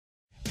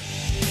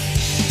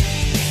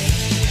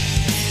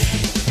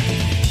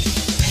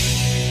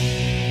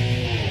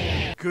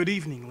Good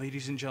evening,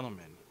 ladies and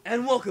gentlemen.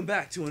 And welcome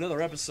back to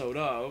another episode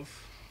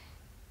of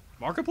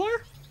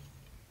Markiplier?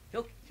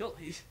 Good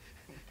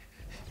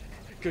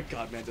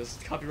God, man, does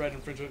copyright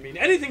infringement mean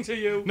anything to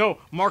you? No,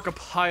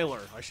 Markiplier,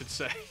 I should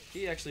say.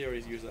 He actually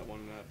already used that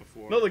one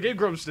before. No, the Game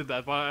Grumps did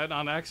that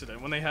on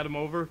accident. When they had him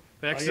over,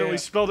 they accidentally yeah.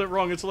 spelled it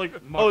wrong. It's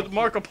like,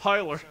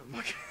 Markiplier.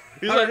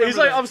 He's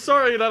like, I'm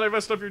sorry that I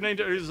messed up your name.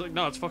 He's like,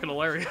 no, it's fucking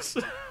hilarious.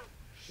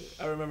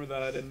 I remember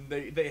that, and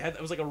they had,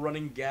 it was like a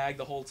running gag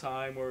the whole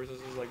time, where this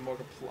was like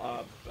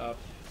Markiplier.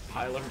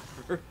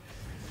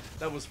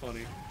 That was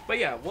funny. But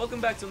yeah,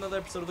 welcome back to another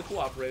episode of The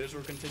Cooperators.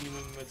 We're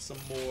continuing with some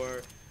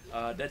more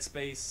Dead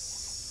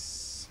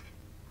Space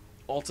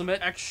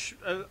Ultimate.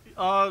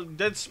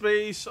 Dead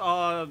Space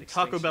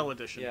Taco Bell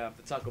Edition. Yeah,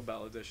 the Taco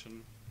Bell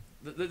Edition.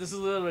 This is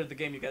literally the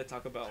game you get at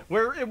Taco Bell.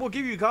 Where it will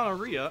give you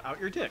gonorrhea out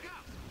your dick.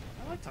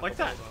 I like Taco like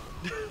Bell,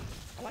 that.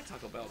 I like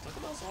Taco Bell. Taco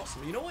Bell's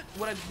awesome. You know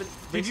what I've been...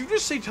 Did you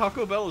just say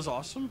Taco Bell is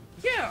awesome?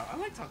 Yeah, I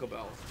like Taco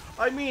Bell.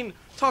 I mean,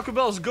 Taco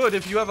Bell's good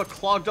if you have a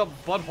clogged up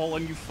butthole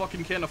and you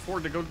fucking can't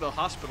afford to go to the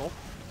hospital.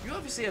 You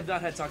obviously have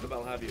not had Taco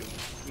Bell, have you?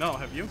 No,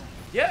 have you?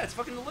 Yeah, it's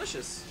fucking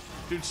delicious.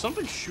 Dude,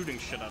 something's shooting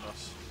shit at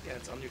us. Yeah,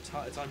 it's on your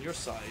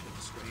side of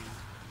the screen.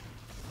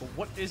 But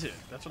what is it?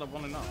 That's what I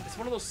want to know. It's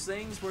one of those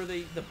things where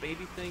the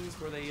baby things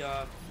where they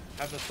have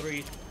the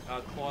three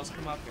claws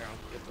come up. Here,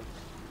 I'll get the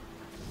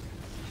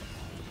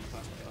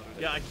plasma cutter.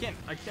 Yeah,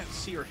 I can't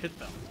see or hit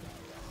them.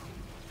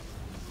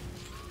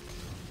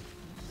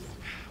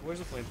 Where's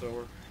the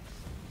flamethrower?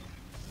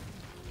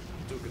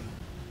 Hadouken.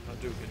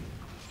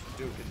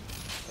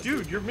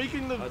 Dude, you're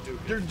making the...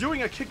 You're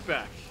doing a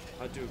kickback.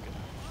 Hadouken.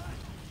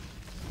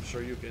 I'm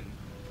sure you can.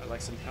 I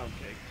like some pound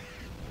cake.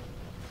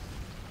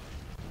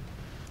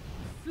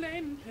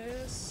 Flame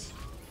piss.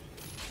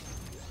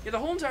 Yeah, the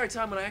whole entire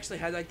time when I actually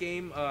had that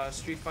game,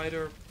 Street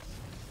Fighter,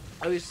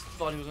 I always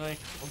thought he was saying,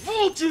 a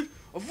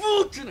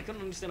Vulcan! I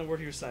couldn't understand a word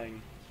he was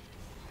saying.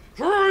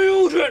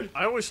 Hadouken!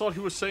 I always thought he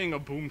was saying a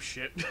boom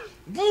shit.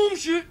 Boom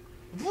shit!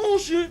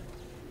 Bullshit!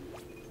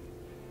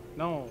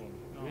 No.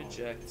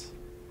 Reject.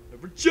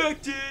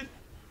 Rejected!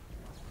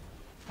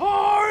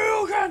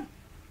 Hadouken!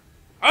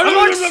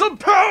 I like some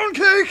pound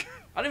cake!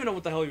 I don't even know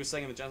what the hell he was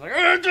saying in the chat. Like,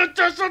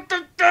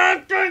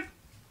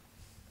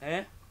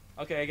 eh?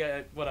 Okay, I get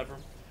it. Whatever.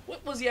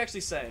 What was he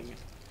actually saying?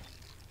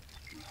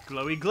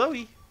 Glowy,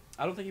 glowy.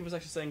 I don't think he was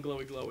actually saying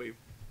glowy, glowy.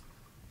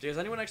 Does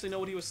anyone actually know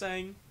what he was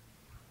saying?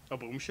 A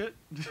boom shit?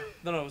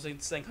 No, he was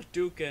saying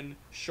Hadouken,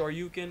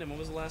 Shoryuken, and what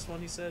was the last one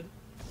he said?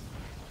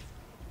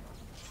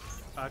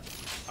 I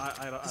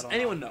don't Does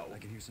anyone know? I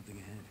can hear something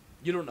ahead.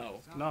 You don't know.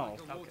 No.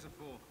 Like a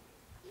waterfall.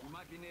 We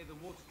might be near the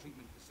water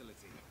treatment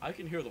facility. I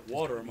can hear the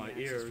water in my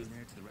ears. From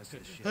there to the rest of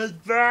the ship. Hey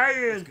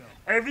Brian,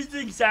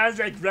 everything sounds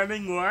like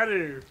running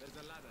water.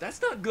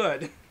 That's not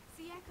good.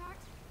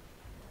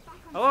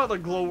 I love how the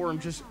glowworm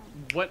just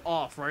went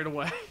off right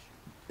away.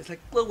 It's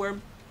like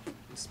glowworm.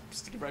 Just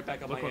stick it right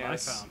back up Look my what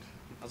ass. I found.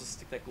 I'll just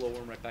stick that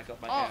glowworm right back up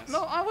my Oh ass.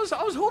 no, I was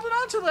holding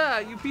on to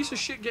that. You piece of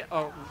shit.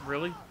 Oh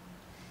really?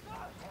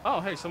 Oh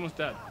hey, someone's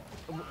dead.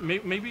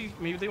 Maybe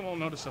they won't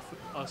notice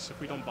us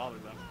if we don't bother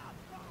them.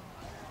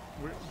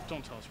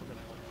 Don't tell us we're gonna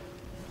help.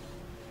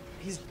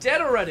 He's dead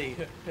already.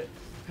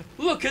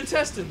 Look,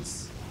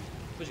 contestants.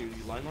 What you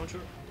line launcher?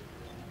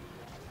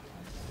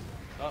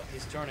 Oh,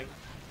 he's turning.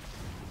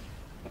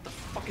 What the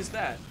fuck is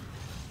that?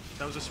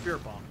 That was a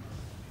spirit bomb.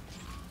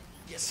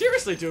 Yeah,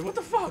 seriously, dude. What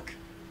the fuck?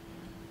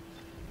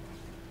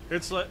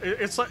 It's like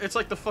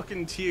the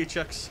fucking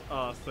THX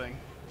thing.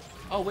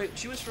 Oh wait,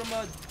 she was from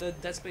the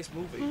Dead Space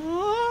movie.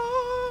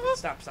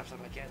 Stop! I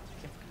can't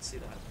fucking see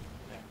that.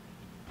 There.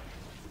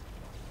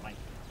 Fine.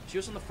 She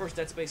was from the first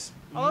Dead Space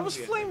movie. Oh, that was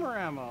flamer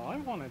ammo. I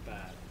wanted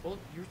that. Well,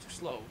 you're too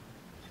slow.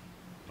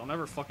 Don't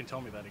ever fucking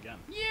tell me that again.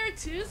 You're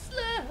too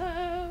slow. What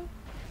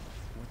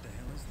the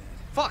hell is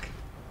that? Fuck!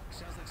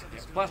 Sounds like Yeah,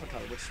 something's plasma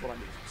cutter, which is what I'm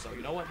using. So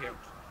you know what? Here,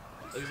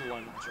 I'll use the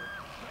line launcher.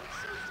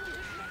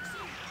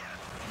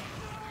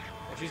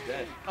 Oh, she's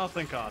dead. Oh,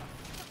 thank God.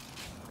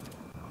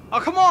 Oh,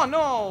 come on,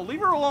 no!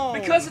 Leave her alone!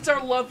 Because it's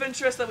our love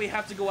interest that we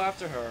have to go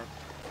after her.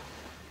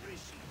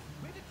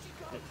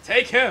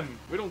 Take him!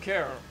 We don't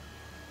care.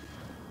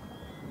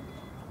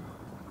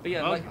 But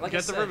yeah, well, like I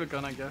get said, the rivet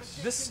gun, I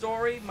guess. this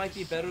story might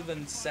be better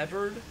than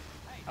Severed.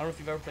 I don't know if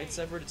you've ever played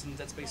Severed. It's in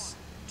Dead Space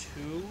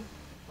 2.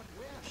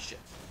 Shit.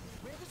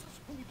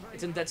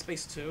 It's in Dead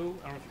Space 2.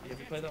 I don't know if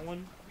you played that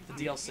one. The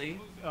DLC.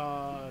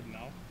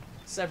 No.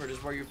 Severed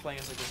is where you're playing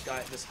as like this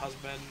guy, this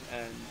husband,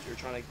 and you're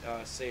trying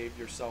to save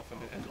yourself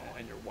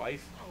and your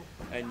wife,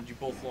 and you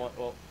both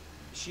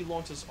she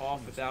launches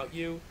off without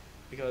you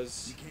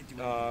because you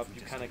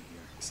kind of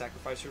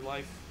sacrifice your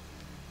life,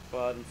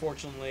 but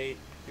unfortunately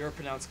you're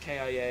pronounced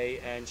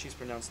KIA and she's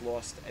pronounced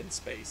lost in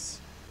space.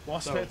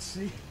 Lost at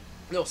sea?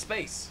 No,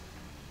 space.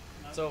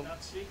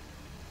 Not sea?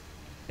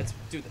 It's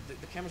dude,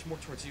 the camera's more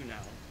towards you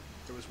now.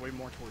 It was way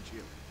more towards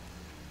you.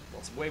 Well,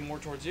 it's way more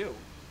towards you.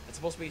 It's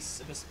supposed to be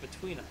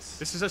between us.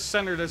 This is as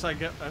centered as I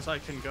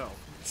can go.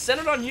 It's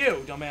centered on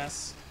you,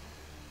 dumbass.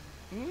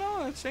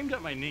 No, it's aimed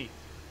at my knee.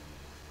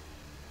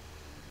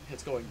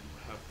 It's going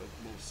have the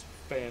most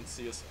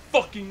fanciest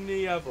fucking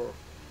knee ever.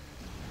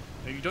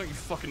 No, you don't, you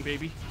fucking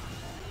baby.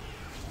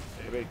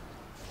 Baby.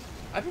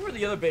 I prefer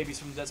the other babies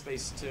from Dead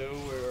Space 2,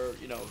 or,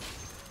 you know,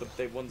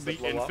 the ones The that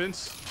blow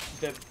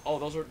infants. up. Oh,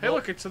 those are... Hey,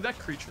 look, it's a neck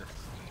creature.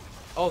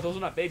 Oh, those are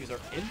not babies, they're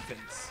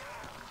infants.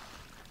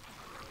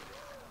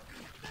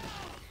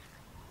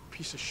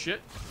 Piece of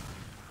shit.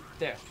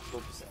 There,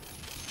 4%.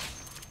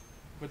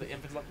 Where the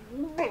infants like...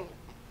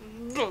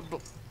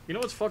 You know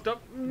what's fucked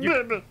up?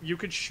 You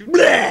could shoot.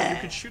 You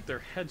could shoot their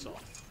heads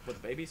off. With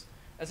the babies?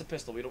 That's a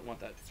pistol, we don't want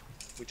that.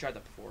 We tried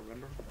that before,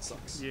 remember? It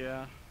sucks.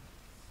 Yeah.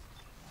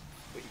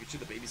 Wait, you can shoot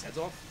the babies' heads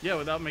off? Yeah,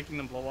 without making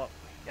them blow up.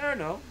 Yeah, I don't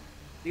know.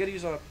 You gotta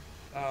use a...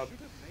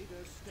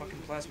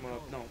 fucking plasma...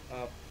 No,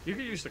 You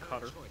could use the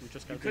cutter. You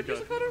just you gotta could be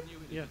use a good. cutter?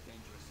 Yeah.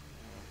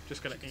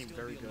 Just gotta aim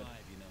very good.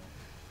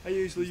 I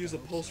usually use a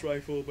pulse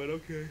rifle, but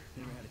okay.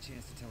 Never had a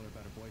chance to tell her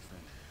about her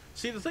boyfriend.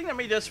 See, the thing that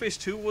made Dead Space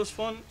 2 was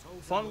fun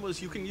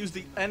was you can use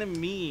the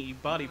enemy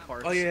body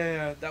parts. Oh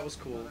yeah, that was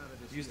cool.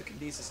 You use the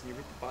kinesis and you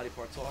rip the body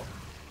parts off,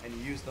 and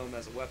you use them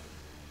as a weapon.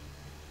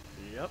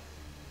 Yep.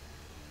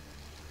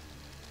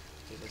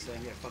 So they're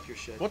saying, yeah, fuck your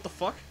shit. What the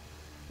fuck?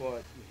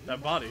 What?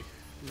 That body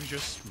was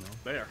just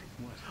there.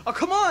 Oh,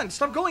 come on!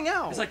 Stop going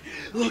out! It's like,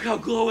 look how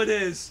glow it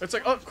is! It's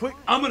like, oh, quick!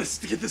 I'm gonna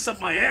stick this up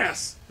my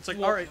ass! It's like,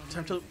 all right,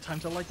 time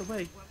to light the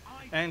way,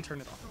 and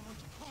turn it off.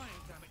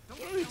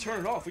 We don't even turn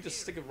it off, we just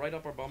stick it right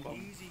up our bum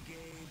bum.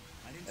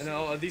 And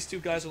now these two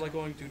guys are like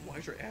going, dude, why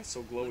is your ass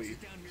so glowy?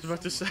 I was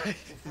about to say.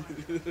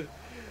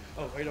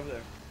 Oh, right over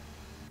there.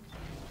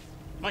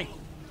 Mine.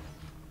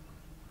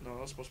 No,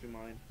 that was supposed to be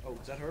mine. Oh,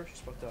 is that her? She's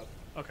fucked up.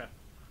 Okay.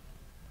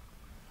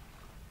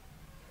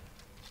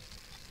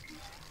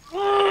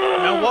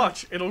 Now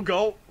watch, it'll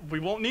go. We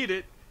won't need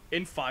it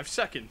in 5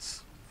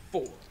 seconds.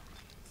 4,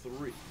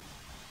 3,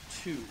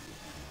 2,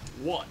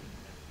 1,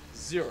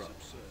 0.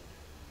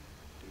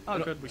 Oh,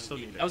 good. We still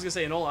need I it. was gonna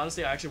say, in all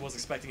honesty, I actually was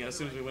expecting it as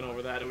soon as we went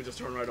over that, it would just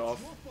turn right off.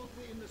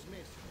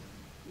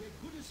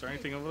 Is there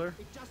anything over there?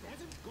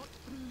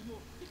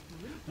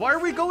 Why are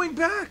we going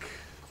back?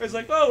 It's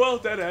like, oh well,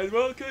 dead end.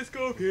 Well, let's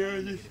go up here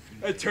and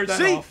turn that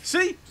off.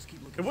 See?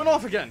 It went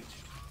off again.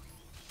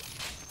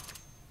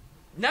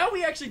 Now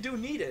we actually do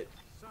need it.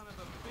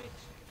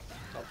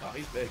 Oh, wow,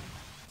 he's big.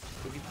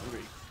 He's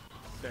hungry.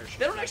 There she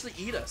They don't actually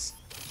eat us.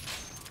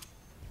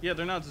 Yeah,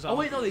 they're not Oh zombies.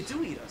 wait, no, they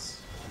do eat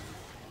us.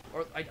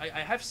 Or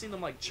I have seen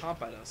them like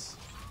chomp at us.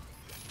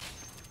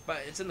 But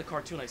it's in the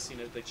cartoon I've seen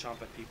it. They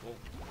chomp at people.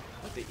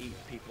 Like they eat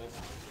people.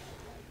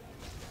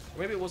 Or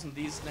maybe it wasn't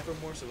these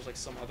necromorphs. It was like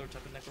some other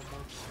type of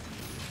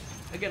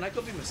necromorphs. Again, I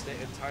could be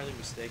entirely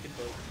mistaken,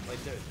 but like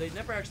they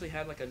never actually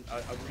had like a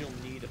real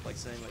need of like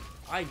saying like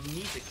I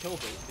need to kill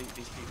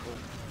these people.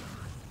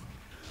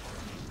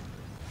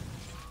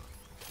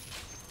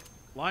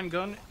 Line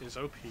gun is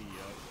OP, yo.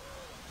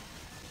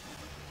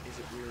 Is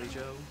it really,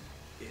 Joe?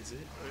 Is it?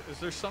 Is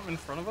there something in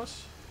front of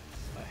us?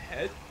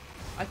 Ahead?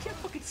 I can't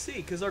fucking see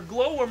because our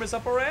glowworm is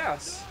up our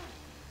ass.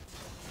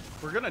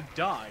 We're gonna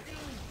die.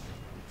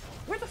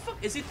 Where the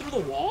fuck is he through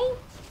the wall?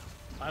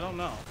 I don't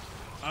know.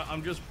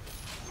 I'm just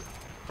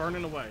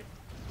burning away.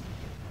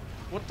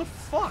 What the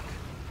fuck?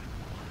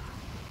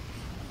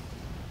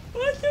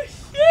 What the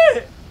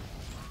shit?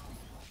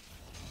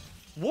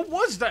 What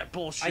was that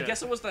bullshit? I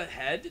guess it was the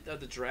head,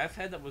 the giraffe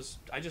head that was.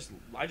 I just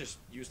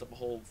used up a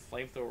whole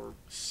flamethrower.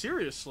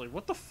 Seriously,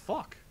 what the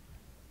fuck?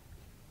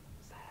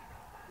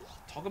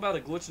 Talk about a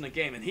glitch in the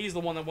game, and he's the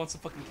one that wants to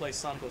fucking play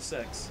Sonic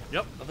 06.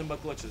 Yep. Nothing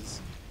but glitches.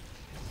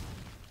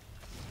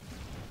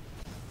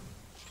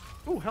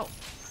 Ooh, hell.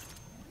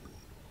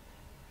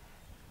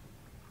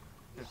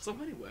 And so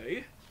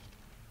anyway,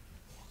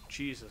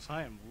 Jesus,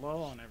 I am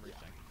low on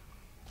everything.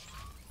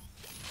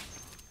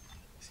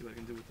 see what I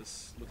can do with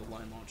this with the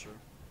line launcher.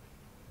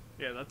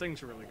 Yeah, that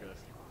thing's really good.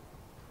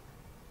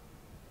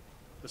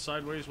 The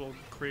sideways will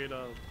create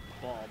a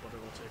ball, but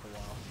it'll take a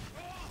while.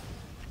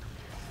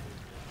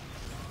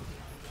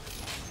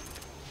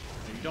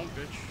 No, you don't,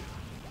 bitch.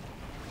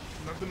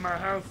 Not in my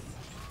house.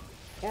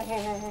 Ho ho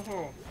ho ho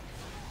ho.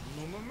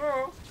 No no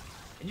no.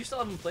 And you still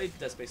haven't played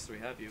Dead Space 3,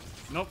 have you?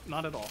 Nope,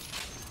 not at all.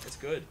 It's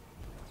good.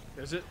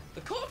 Is it?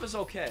 The co-op is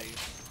okay.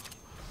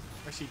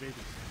 I see baby.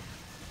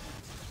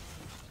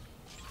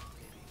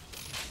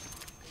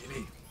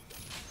 Baby.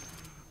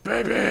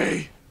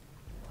 Baby!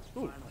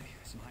 Finally,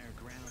 some higher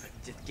ground.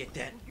 Get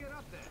that. Get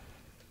up there.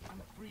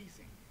 I'm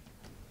freezing.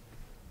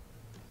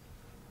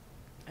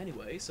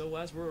 Anyway, so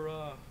as we're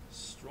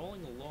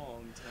strolling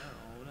along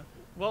town.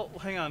 Well,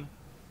 hang on.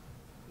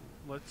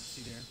 Let's...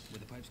 See there, where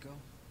the pipes go?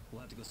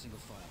 We'll have to go single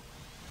file.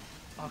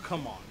 Oh,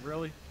 come on,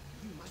 really?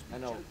 I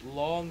know,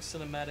 long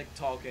cinematic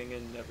talking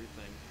and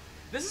everything.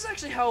 This is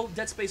actually how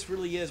Dead Space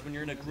really is when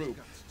you're in a group.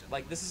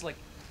 Like, this is like,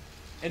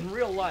 in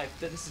real life,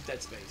 this is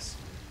Dead Space.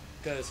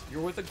 Because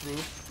you're with a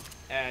group,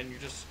 and you're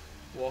just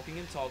walking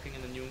and talking,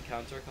 and then you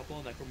encounter a couple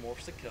of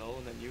necromorphs to kill,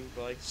 and then you,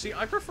 like... See,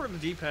 I prefer the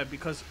D-pad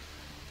because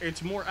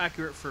it's more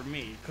accurate for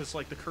me, because,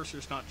 like, the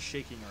cursor's not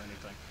shaking or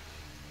anything.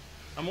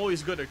 I'm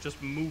always good at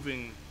just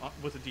moving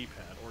with a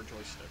D-pad or a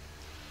joystick.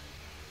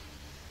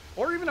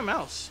 Or even a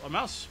mouse. A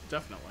mouse,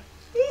 definitely.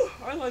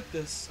 I like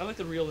this. I like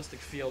the realistic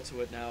feel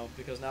to it now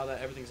because now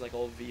that everything's like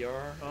all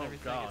VR and Oh,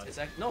 everything, God.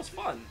 it's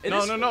fun. It No,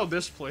 is no, fun. no,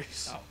 this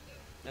place. Oh.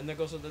 And there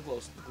goes the glow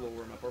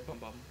worm up or bum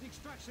bum. The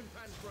extraction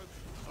pan's broken.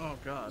 Oh,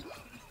 God.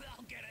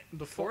 I'll get it.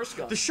 The Force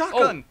gun. The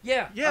shotgun! Oh,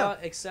 yeah. Yeah.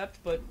 Except,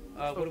 but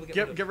what do we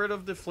get? Get rid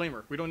of the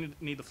flamer. We don't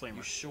need the flamer.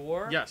 You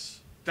sure?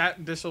 Yes.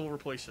 This will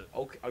replace it.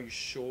 Okay. Are you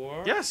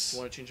sure? Yes.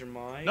 Want to change your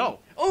mind? No.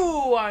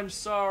 Oh, I'm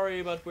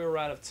sorry, but we're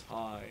out of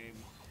time.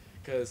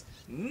 Because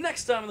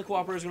next time the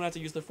cooperators are gonna have to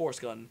use the force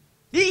gun.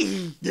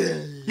 See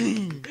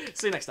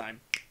you next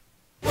time.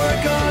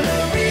 We're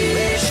gonna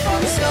reach for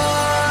the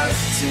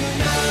stars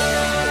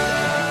tonight.